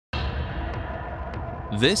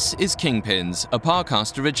This is Kingpins, a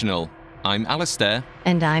Parcast original. I'm Alistair.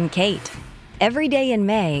 And I'm Kate. Every day in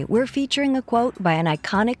May, we're featuring a quote by an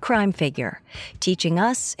iconic crime figure, teaching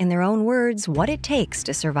us, in their own words, what it takes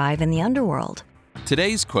to survive in the underworld.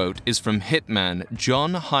 Today's quote is from hitman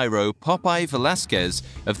Jhon Jairo Popeye Velasquez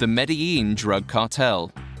of the Medellín drug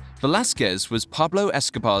cartel. Velasquez was Pablo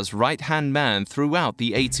Escobar's right-hand man throughout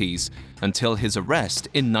the 80s, until his arrest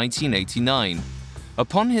in 1989.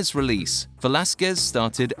 Upon his release, Velasquez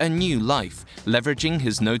started a new life, leveraging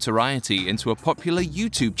his notoriety into a popular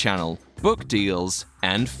YouTube channel, book deals,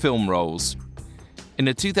 and film roles. In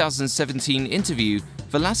a 2017 interview,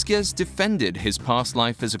 Velasquez defended his past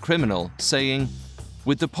life as a criminal, saying,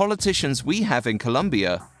 "With the politicians we have in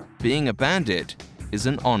Colombia, being a bandit is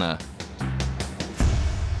an honor."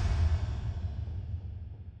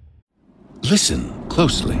 Listen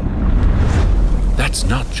closely. That's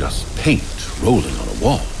not just paint rolling on a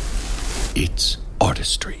wall. It's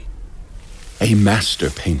artistry. A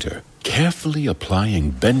master painter carefully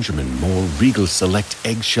applying Benjamin Moore Regal Select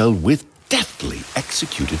eggshell with deftly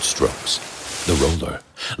executed strokes. The roller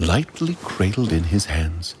lightly cradled in his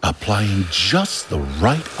hands, applying just the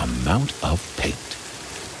right amount of paint.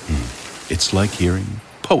 It's like hearing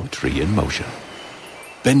poetry in motion.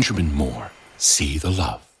 Benjamin Moore, see the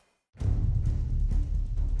love.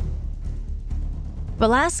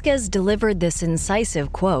 Velasquez delivered this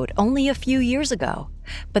incisive quote only a few years ago,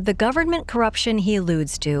 but the government corruption he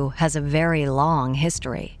alludes to has a very long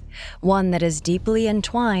history, one that is deeply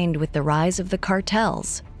entwined with the rise of the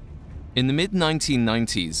cartels. In the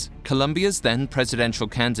mid-1990s, Colombia's then presidential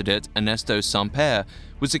candidate Ernesto Samper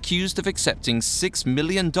was accused of accepting $6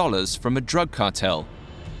 million from a drug cartel.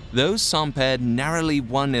 Though Samper narrowly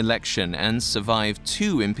won election and survived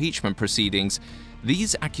 2 impeachment proceedings,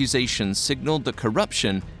 these accusations signaled that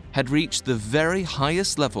corruption had reached the very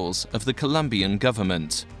highest levels of the Colombian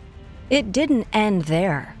government. It didn't end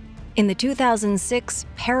there. In the 2006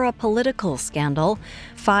 parapolitical scandal,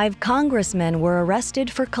 5 congressmen were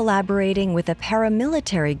arrested for collaborating with a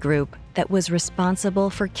paramilitary group that was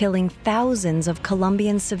responsible for killing thousands of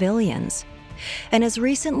Colombian civilians. And as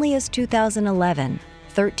recently as 2011,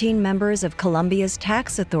 13 members of Colombia's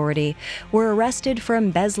tax authority were arrested for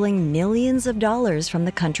embezzling millions of dollars from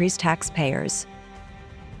the country's taxpayers.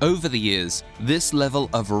 Over the years, this level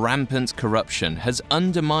of rampant corruption has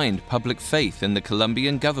undermined public faith in the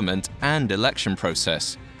Colombian government and election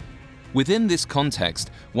process. Within this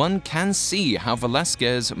context, one can see how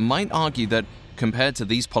Velasquez might argue that, compared to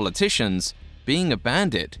these politicians, being a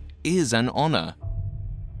bandit is an honor.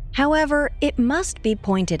 However, it must be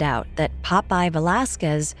pointed out that Popeye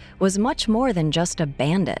Velasquez was much more than just a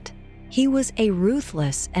bandit. He was a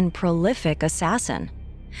ruthless and prolific assassin.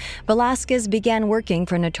 Velasquez began working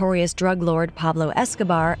for notorious drug lord Pablo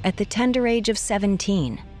Escobar at the tender age of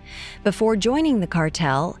 17. Before joining the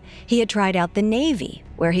cartel, he had tried out the Navy,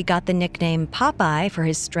 where he got the nickname Popeye for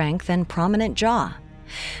his strength and prominent jaw.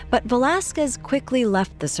 But Velasquez quickly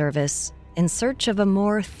left the service in search of a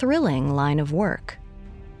more thrilling line of work.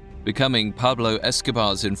 Becoming Pablo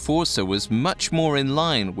Escobar's enforcer was much more in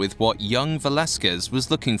line with what young Velasquez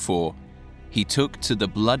was looking for. He took to the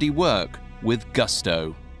bloody work with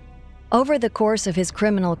gusto. Over the course of his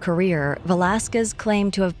criminal career, Velasquez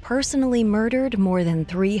claimed to have personally murdered more than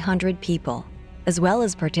 300 people, as well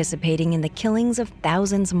as participating in the killings of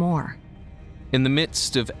thousands more. In the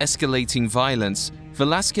midst of escalating violence,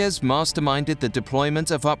 Velasquez masterminded the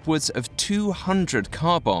deployment of upwards of 200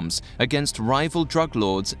 car bombs against rival drug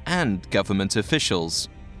lords and government officials.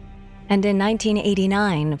 And in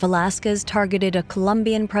 1989, Velasquez targeted a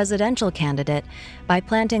Colombian presidential candidate by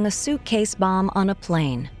planting a suitcase bomb on a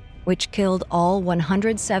plane, which killed all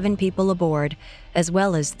 107 people aboard, as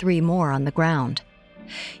well as 3 more on the ground.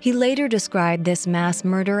 He later described this mass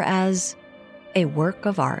murder as a work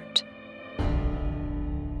of art.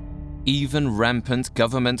 Even rampant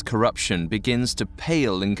government corruption begins to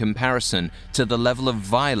pale in comparison to the level of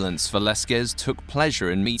violence Velasquez took pleasure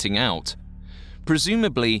in meting out.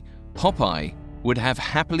 Presumably, Popeye would have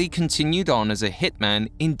happily continued on as a hitman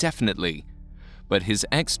indefinitely, but his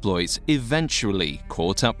exploits eventually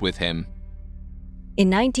caught up with him. In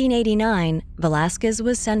 1989, Velasquez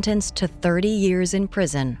was sentenced to 30 years in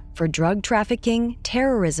prison for drug trafficking,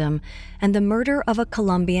 terrorism, and the murder of a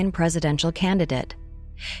Colombian presidential candidate.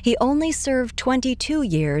 He only served 22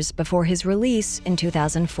 years before his release in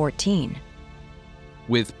 2014.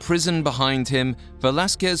 With prison behind him,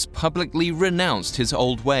 Velasquez publicly renounced his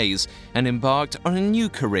old ways and embarked on a new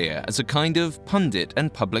career as a kind of pundit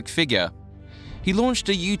and public figure. He launched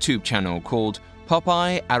a YouTube channel called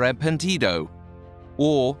Popeye Arrepentido,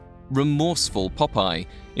 or Remorseful Popeye,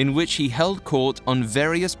 in which he held court on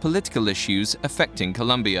various political issues affecting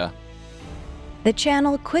Colombia. The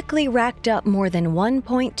channel quickly racked up more than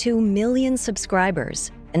 1.2 million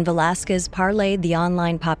subscribers, and Velásquez parlayed the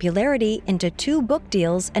online popularity into 2 book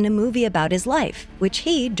deals and a movie about his life, which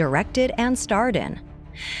he directed and starred in.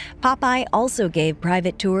 Popeye also gave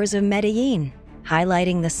private tours of Medellín,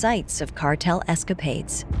 highlighting the sights of cartel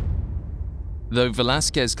escapades. Though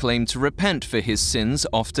Velásquez claimed to repent for his sins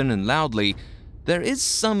often and loudly, there is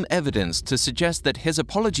some evidence to suggest that his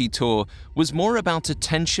apology tour was more about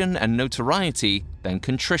attention and notoriety than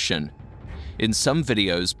contrition. In some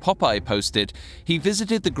videos Popeye posted, he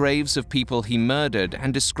visited the graves of people he murdered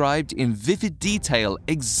and described in vivid detail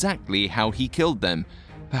exactly how he killed them,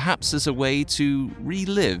 perhaps as a way to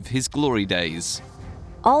relive his glory days.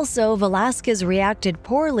 Also, Velásquez reacted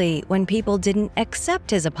poorly when people didn't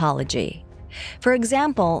accept his apology. For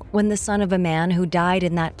example, when the son of a man who died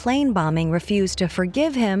in that plane bombing refused to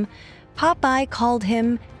forgive him, Popeye called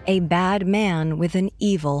him a bad man with an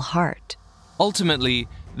evil heart. Ultimately,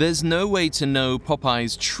 there's no way to know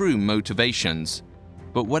Popeye's true motivations.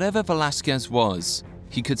 But whatever Velásquez was,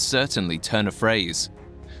 he could certainly turn a phrase.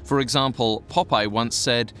 For example, Popeye once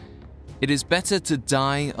said, "It is better to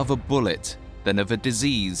die of a bullet than of a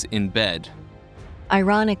disease in bed."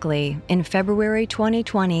 Ironically, in February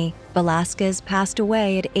 2020, Velásquez passed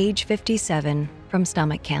away at age 57 from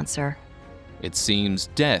stomach cancer. It seems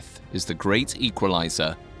death is the great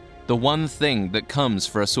equalizer, the one thing that comes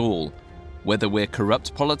for us all, whether we're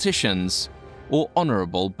corrupt politicians or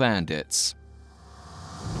honorable bandits.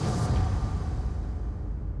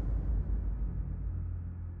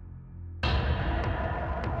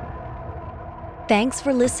 Thanks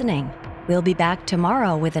for listening. We'll be back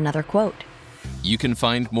tomorrow with another quote. You can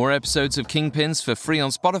find more episodes of Kingpins for free on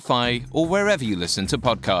Spotify or wherever you listen to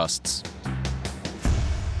podcasts.